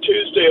Monday or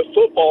Tuesday of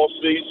football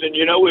season.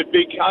 It'd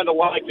be kind of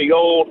like the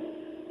old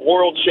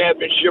World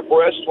Championship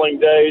Wrestling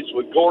days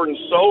with Gordon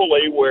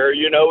Soley, where,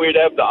 he'd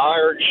have the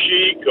Iron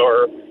Sheik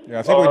or... Yeah,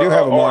 I think we do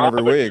have him on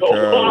every week.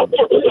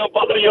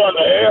 Somebody on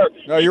the air.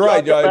 No, you're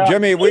right,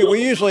 Jimmy.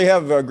 We usually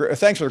have.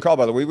 Thanks for the call,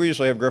 by the way. We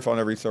usually have Griff on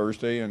every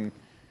Thursday, and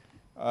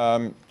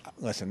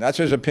listen, that's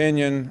his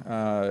opinion.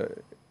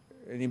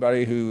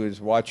 Anybody who has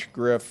watched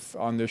Griff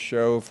on this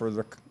show for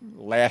the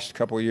last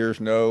couple of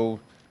years know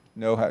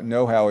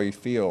how he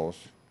feels.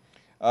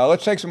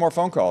 Let's take some more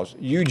phone calls.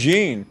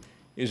 Eugene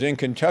is in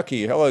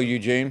Kentucky. Hello,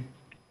 Eugene.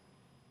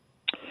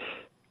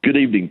 Good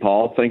evening,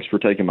 Paul. Thanks for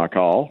taking my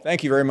call.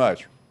 Thank you very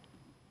much.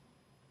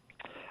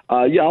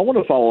 I want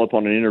to follow up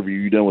on an interview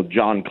you done with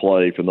John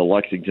Clay from the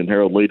Lexington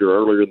Herald Leader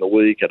earlier in the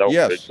week. I don't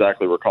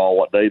exactly recall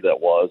what day that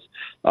was,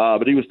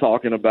 but he was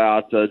talking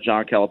about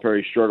John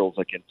Calipari's struggles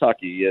in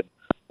Kentucky, and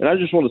I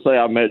just want to say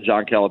I've met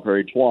John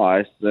Calipari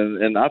twice,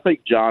 and I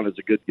think John is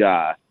a good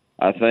guy.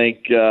 I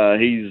think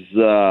he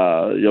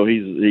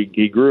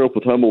grew up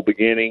with humble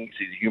beginnings.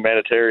 He's a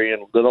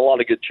humanitarian, did a lot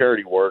of good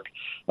charity work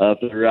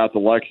throughout the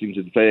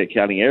Lexington, Fayette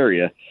County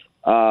area.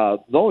 The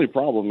only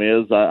problem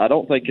is I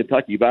don't think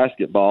Kentucky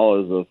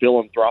basketball is a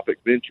philanthropic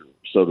venture,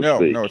 so to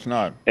speak. No, it's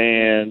not.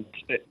 And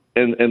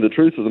the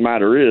truth of the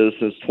matter is,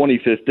 since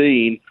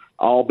 2015,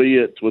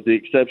 albeit with the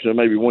exception of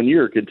maybe 1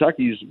 year,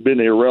 Kentucky's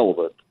been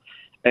irrelevant.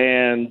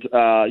 And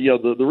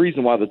the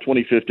reason why the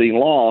 2015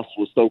 loss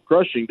was so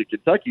crushing to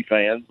Kentucky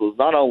fans was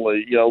not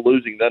only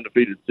losing the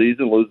undefeated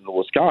season, losing to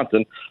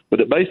Wisconsin,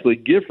 but it basically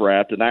gift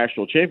wrapped a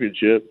national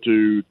championship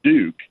to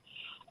Duke.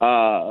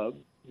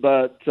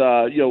 But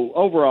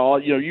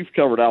overall, you've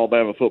covered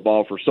Alabama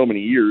football for so many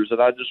years, and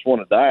I just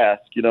wanted to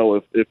ask,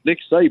 if Nick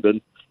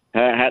Saban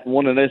hadn't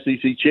won an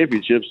SEC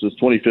championship since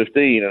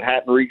 2015 and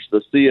hadn't reached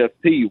the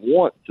CFP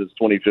once since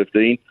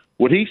 2015,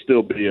 would he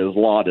still be as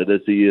lauded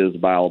as he is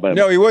by Alabama?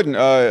 No, he wouldn't.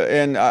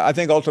 And I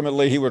think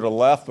ultimately he would have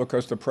left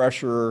because the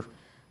pressure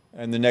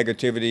and the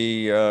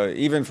negativity,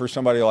 even for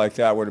somebody like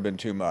that, would have been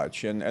too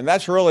much. And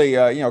that's really,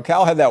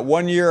 Cal had that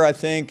 1 year, I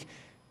think,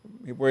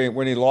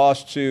 when he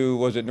lost to,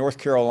 was it North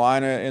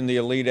Carolina in the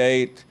Elite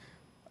Eight?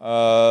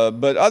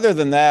 But other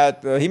than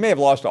that, he may have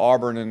lost to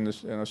Auburn in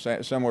a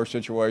similar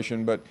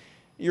situation. But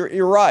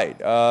you're right.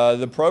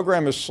 The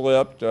program has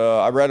slipped.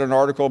 I read an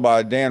article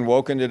by Dan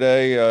Woken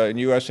today in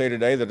USA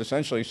Today that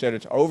essentially said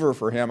it's over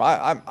for him.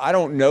 I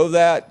don't know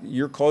that.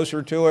 You're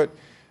closer to it.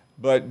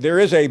 But there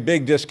is a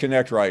big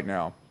disconnect right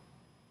now.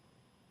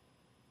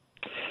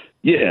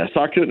 Yes,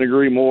 I couldn't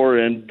agree more.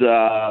 And,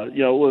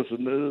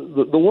 listen,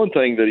 the one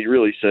thing that he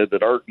really said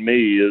that irked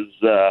me is,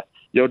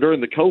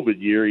 during the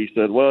COVID year, he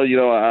said, well,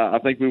 I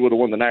think we would have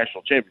won the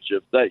national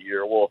championship that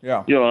year. Well,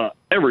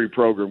 every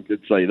program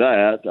could say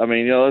that. I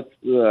mean,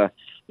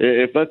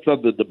 if that's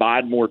something to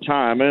bide more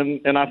time.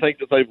 And I think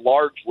that they've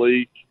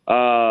largely,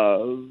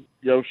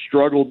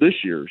 struggled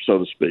this year, so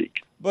to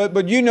speak. But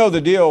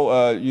the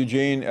deal,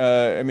 Eugene.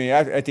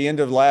 At the end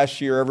of last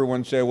year,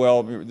 everyone said,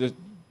 well, the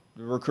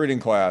recruiting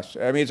class.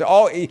 I mean, it's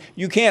all,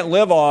 you can't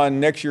live on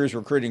next year's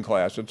recruiting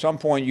class. At some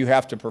point, you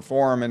have to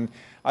perform. And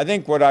I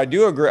think what I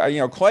do agree,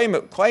 Clay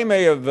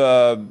may have,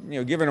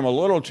 given him a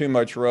little too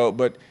much rope.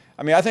 But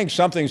I think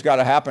something's got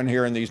to happen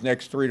here in these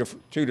next 2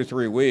 to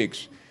 3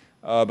 weeks,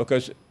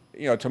 because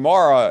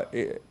tomorrow.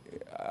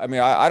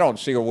 I don't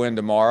see a win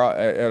tomorrow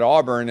at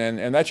Auburn,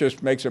 and that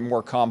just makes it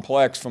more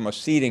complex from a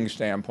seeding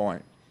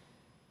standpoint.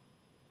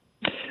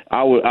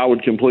 I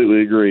would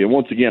completely agree. And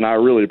once again, I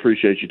really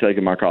appreciate you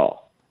taking my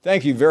call.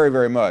 Thank you very,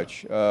 very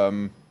much.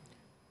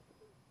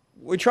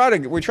 We try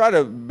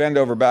to bend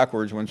over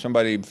backwards when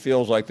somebody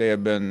feels like they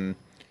have been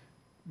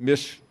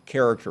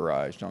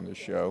mischaracterized on this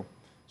show.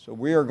 So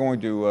we are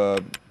going to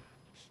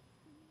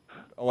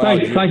allow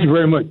Thank you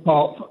very much,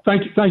 Paul.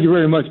 Thank you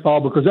very much,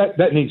 Paul, because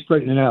that needs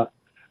straightening out.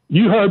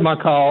 You heard my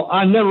call.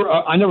 I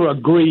never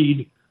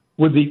agreed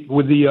with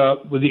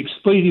the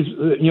expletives.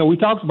 We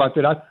talked about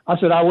that. I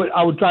said I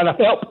would try to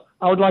help.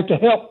 I would like to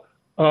help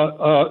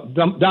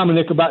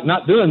Dominic about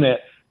not doing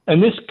that. And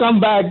this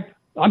scumbag,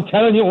 I'm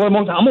telling you, I'm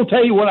going to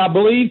tell you what I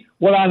believe,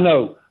 what I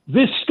know.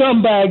 This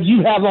scumbag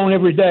you have on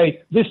every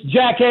day, this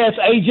jackass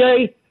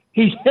AJ,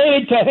 he's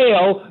headed to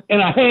hell in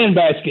a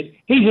handbasket.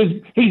 He's as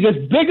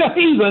big a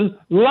heathen,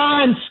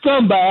 lying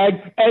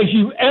scumbag as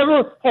you've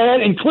ever had,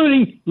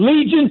 including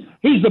Legion.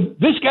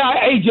 This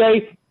guy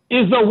AJ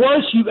is the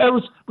worst you've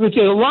ever, because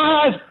he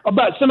lies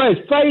about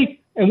somebody's faith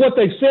and what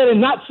they've said and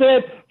not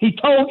said.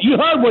 You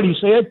heard what he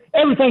said.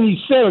 Everything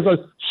he said was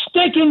a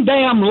stinking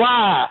damn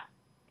lie.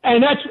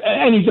 And I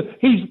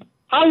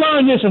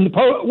learned this in the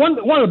pool.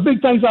 One of the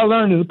big things I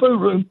learned in the pool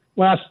room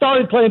when I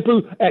started playing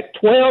pool at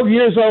 12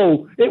 years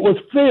old, it was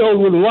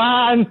filled with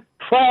lying,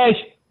 trash,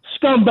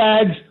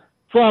 scumbags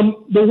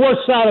from the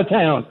worst side of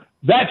town.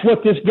 That's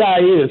what this guy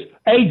is.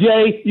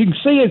 AJ, you can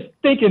see his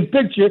stinking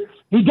picture.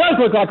 He does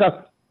look like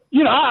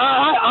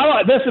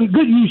there's some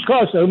good used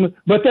cars of him,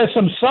 but there's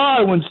some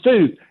sorry ones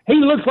too. He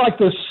looks like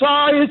the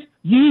sorriest,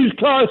 used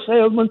car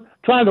salesman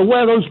trying to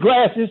wear those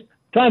glasses,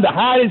 trying to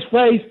hide his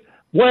face,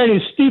 wearing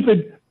his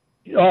stupid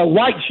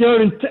white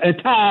shirt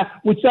and tie,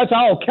 which that's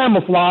all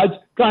camouflage,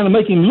 trying to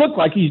make him look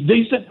like he's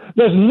decent.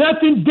 There's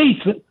nothing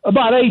decent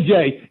about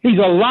AJ. He's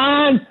a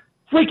lying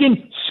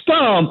freaking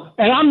scum,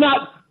 and I'm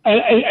not.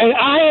 And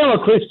I am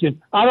a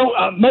Christian. I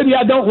don't. Maybe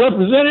I don't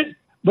represent it,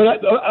 but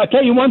I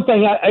tell you one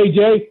thing,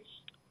 AJ.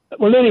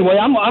 Well, anyway,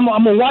 I'm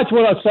gonna watch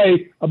what I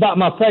say about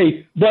my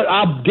faith, but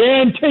I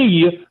guarantee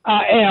you,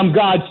 I am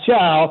God's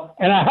child,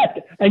 and I have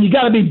to. And you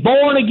got to be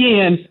born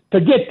again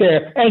to get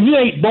there. And you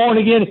ain't born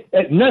again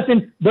at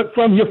nothing but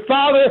from your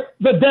father,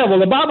 the devil.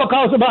 The Bible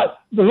calls about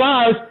the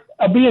liars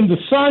being the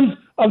sons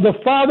of the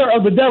father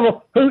of the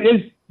devil,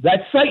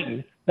 that's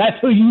Satan. That's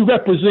who you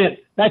represent.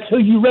 That's who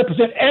you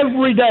represent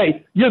every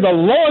day. You're the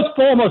lowest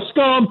form of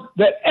scum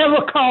that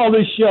ever called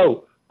this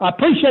show. I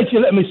appreciate you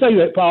letting me say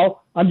that,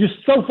 Paul. I'm just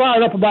so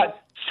fired up about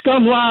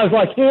scum liars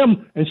like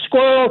him and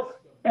Squirrel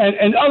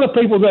and other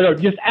people that are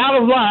just out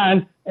of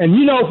line. And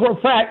you know for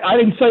a fact, I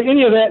didn't say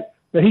any of that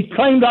he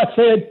claimed I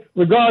said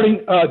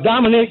regarding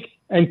Dominic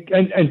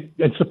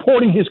and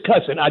supporting his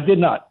cousin. I did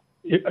not.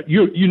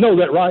 You know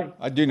that, right?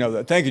 I do know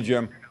that. Thank you,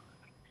 Jim.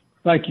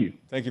 Thank you.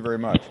 Thank you very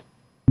much.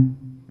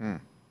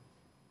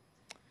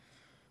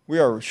 We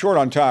are short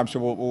on time, so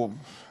we'll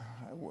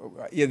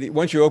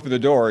once you open the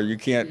door, you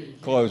can't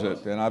close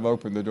it, and I've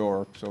opened the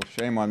door, so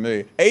shame on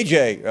me.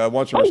 AJ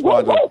wants to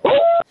respond to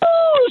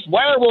It's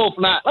werewolf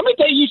night. Let me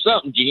tell you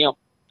something, Jim.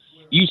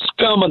 You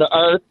scum of the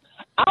earth.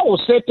 I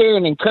will sit there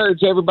and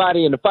encourage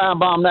everybody in the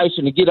Feinbaum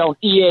Nation to get on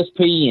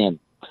ESPN,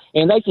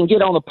 and they can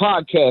get on the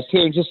podcast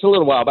here in just a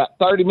little while, about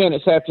 30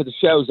 minutes after the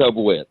show's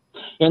over with.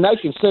 And they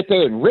can sit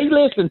there and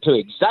re-listen to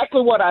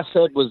exactly what I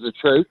said was the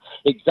truth,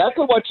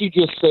 exactly what you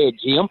just said,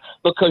 Jim,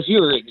 because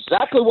you're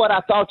exactly what I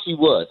thought you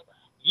was.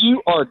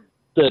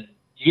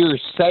 You're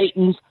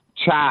Satan's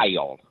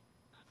child.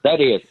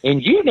 That is.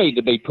 And you need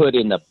to be put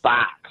in the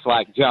box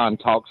like John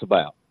talks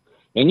about.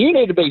 And you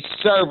need to be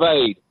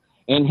surveyed.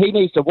 And he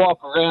needs to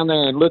walk around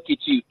there and look at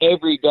you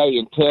every day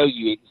and tell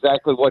you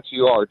exactly what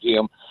you are,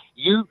 Jim.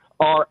 You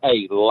are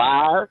a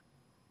liar.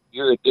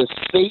 You're a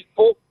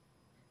deceitful.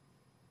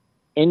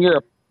 And you're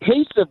a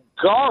piece of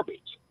garbage.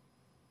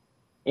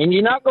 And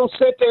you're not going to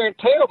sit there and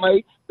tell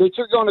me that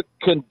you're going to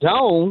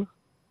condone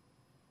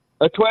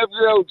a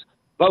 12-year-old's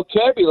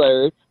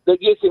vocabulary that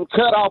gets him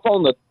cut off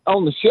on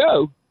the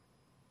show,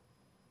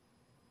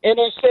 and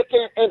then sit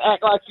there and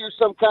act like you're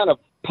some kind of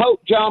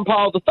Pope John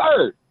Paul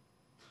III.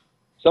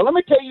 So let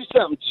me tell you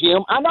something,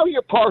 Jim. I know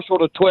you're partial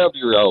to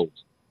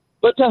 12-year-olds,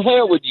 but to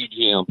hell with you,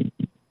 Jim.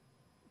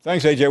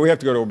 Thanks, AJ. We have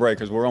to go to a break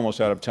because we're almost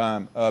out of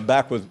time.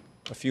 Back with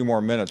a few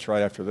more minutes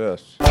right after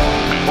this.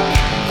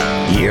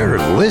 You're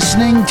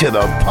listening to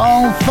the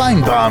Paul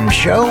Feinbaum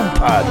Show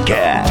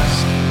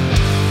podcast.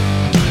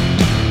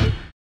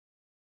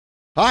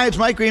 Hi, it's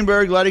Mike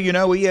Greenberg letting you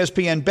know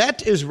ESPN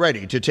Bet is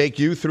ready to take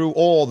you through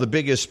all the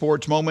biggest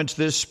sports moments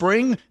this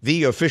spring.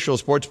 The official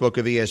sportsbook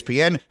of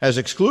ESPN has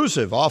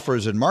exclusive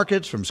offers and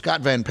markets from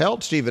Scott Van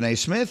Pelt, Stephen A.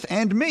 Smith,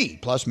 and me,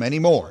 plus many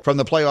more. From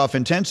the playoff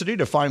intensity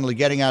to finally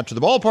getting out to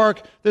the ballpark,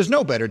 there's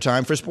no better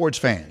time for sports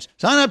fans.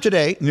 Sign up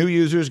today. New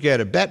users get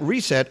a bet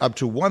reset up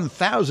to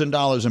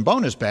 $1,000 in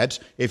bonus bets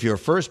if your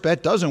first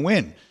bet doesn't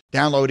win.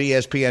 Download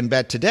ESPN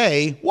Bet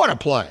today. What a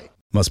play.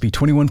 Must be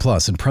 21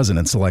 plus and present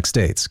in select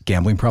states.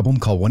 Gambling problem?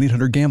 Call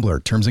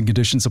 1-800-GAMBLER. Terms and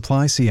conditions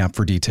apply. See app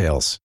for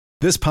details.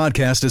 This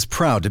podcast is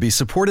proud to be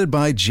supported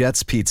by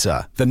Jets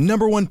Pizza, the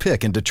 #1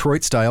 pick in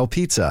Detroit-style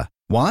pizza.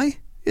 Why?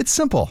 It's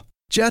simple.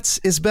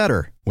 Jets is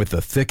better. With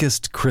the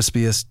thickest,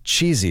 crispiest,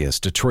 cheesiest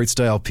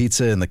Detroit-style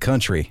pizza in the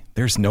country,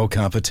 there's no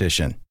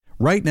competition.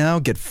 Right now,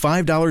 get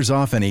 $5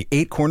 off any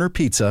 8-corner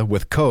pizza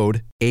with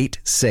code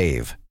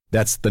 8SAVE.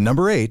 That's the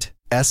number 8,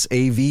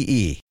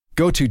 S-A-V-E.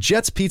 Go to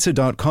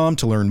jetspizza.com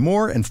to learn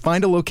more and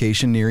find a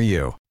location near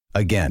you.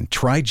 Again,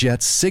 try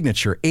Jet's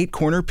signature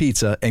 8-corner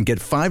pizza and get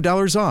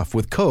 $5 off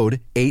with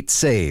code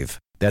 8SAVE.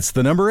 That's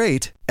the number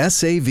 8,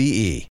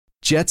 S-A-V-E.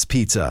 Jet's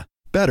Pizza.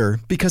 Better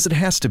because it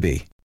has to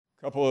be.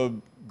 A couple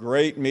of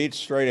great meets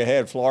straight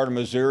ahead. Florida,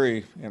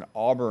 Missouri, and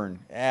Auburn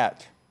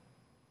at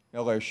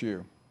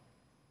LSU.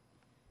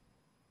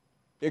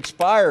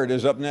 Expired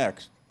is up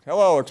next.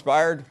 Hello,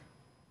 Expired.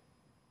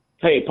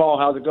 Hey, Paul,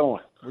 how's it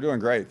going? We're doing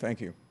great.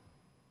 Thank you.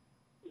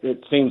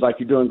 It seems like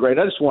you're doing great.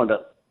 I just wanted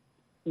to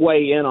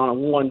weigh in on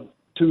 1,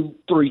 2,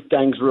 3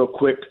 things real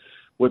quick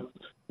with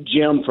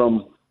Jim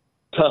from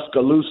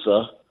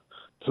Tuscaloosa,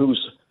 whose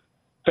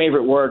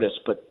favorite word is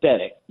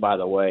pathetic, by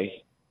the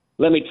way.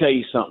 Let me tell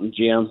you something,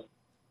 Jim.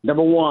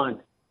 Number 1,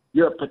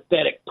 you're a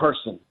pathetic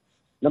person.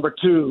 Number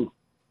 2,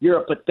 you're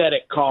a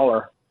pathetic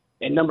caller.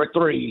 And number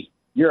 3,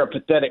 you're a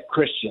pathetic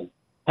Christian.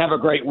 Have a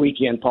great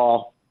weekend,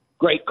 Paul.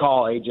 Great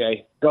call,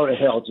 AJ. Go to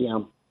hell,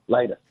 Jim.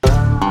 Later.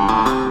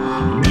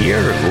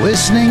 You're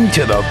listening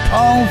to the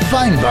Paul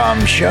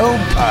Feinbaum Show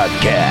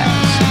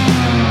podcast.